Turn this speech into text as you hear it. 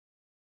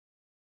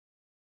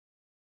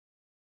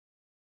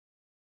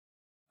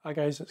Hi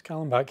guys, it's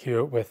Callum back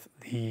here with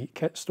the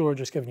kit store,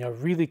 just giving you a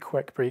really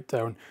quick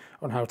breakdown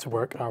on how to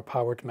work our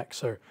powered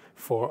mixer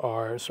for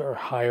our sort of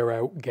hire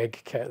out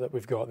gig kit that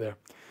we've got there.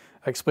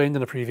 I explained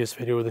in a previous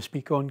video the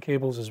speak-on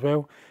cables as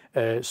well,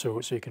 so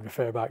you can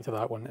refer back to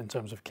that one in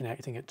terms of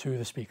connecting it to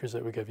the speakers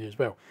that we give you as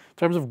well. In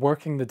terms of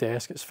working the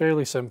desk, it's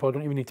fairly simple. I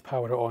don't even need to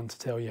power it on to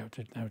tell you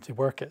how to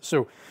work it.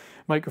 So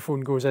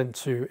microphone goes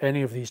into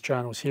any of these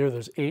channels here.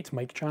 There's 8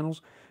 mic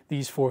channels.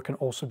 These 4 can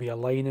also be a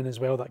line in as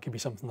well. That could be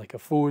something like a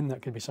phone,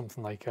 that could be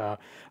something like a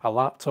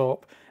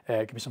laptop,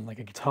 it could be something like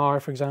a guitar,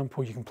 for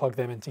example. You can plug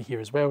them into here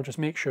as well. Just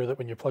make sure that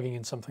when you're plugging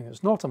in something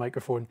that's not a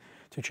microphone,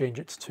 to change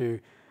it to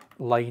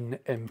line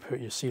input.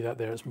 You see that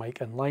there, it's mic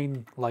and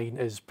line. Line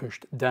is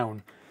pushed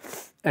down.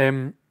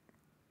 In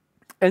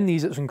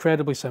these, it's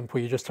incredibly simple.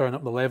 You just turn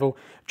up the level.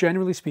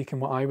 Generally speaking,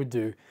 what I would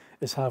do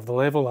is have the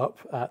level up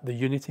at the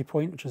unity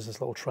point, which is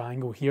this little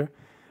triangle here.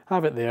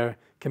 Have it there,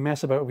 can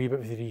mess about a wee bit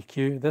with the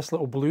EQ. This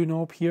little blue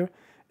knob here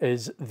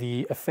is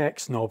the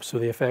effects knob. So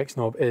the effects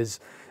knob is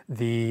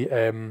the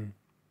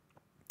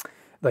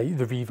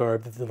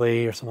reverb, the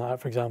delay or something like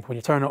that, for example. When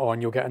you turn it on,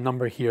 you'll get a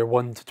number here,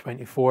 1 to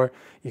 24.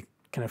 You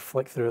kind of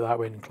flick through it that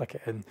way and click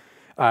it in.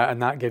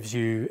 And that gives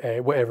you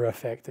whatever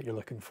effect that you're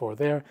looking for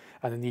there.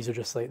 And then these are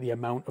just like the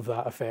amount of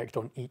that effect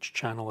on each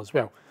channel as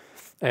well.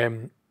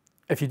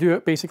 If you do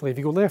it, basically, if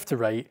you go left to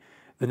right,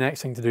 the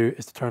next thing to do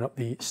is to turn up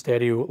the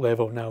stereo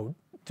level. Now,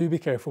 do be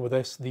careful with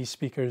this. These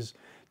speakers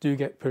do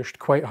get pushed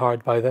quite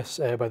hard by this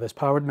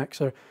powered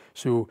mixer,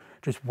 so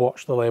just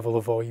watch the level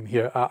of volume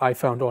here. I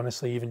found,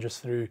 honestly, even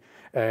just through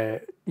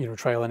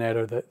trial and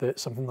error, that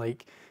something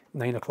like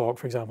 9 o'clock,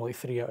 for example, like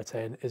 3 out of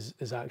 10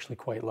 is actually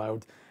quite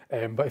loud.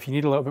 But if you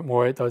need a little bit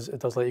more, it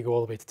does let you go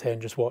all the way to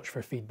 10. Just watch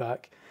for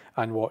feedback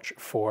and watch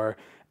for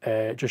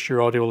just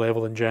your audio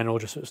level in general,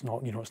 just so it's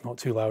not it's not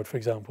too loud, for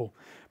example.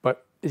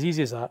 But as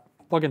easy as that,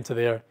 plug into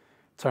there.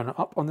 Turn it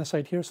up on this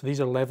side here. So these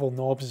are level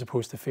knobs as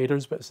opposed to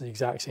faders, but it's the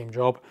exact same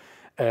job.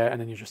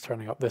 And then you're just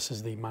turning up. This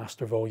is the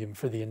master volume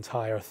for the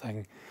entire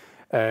thing.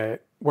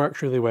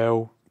 Works really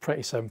well,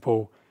 pretty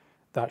simple.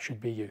 That should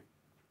be you.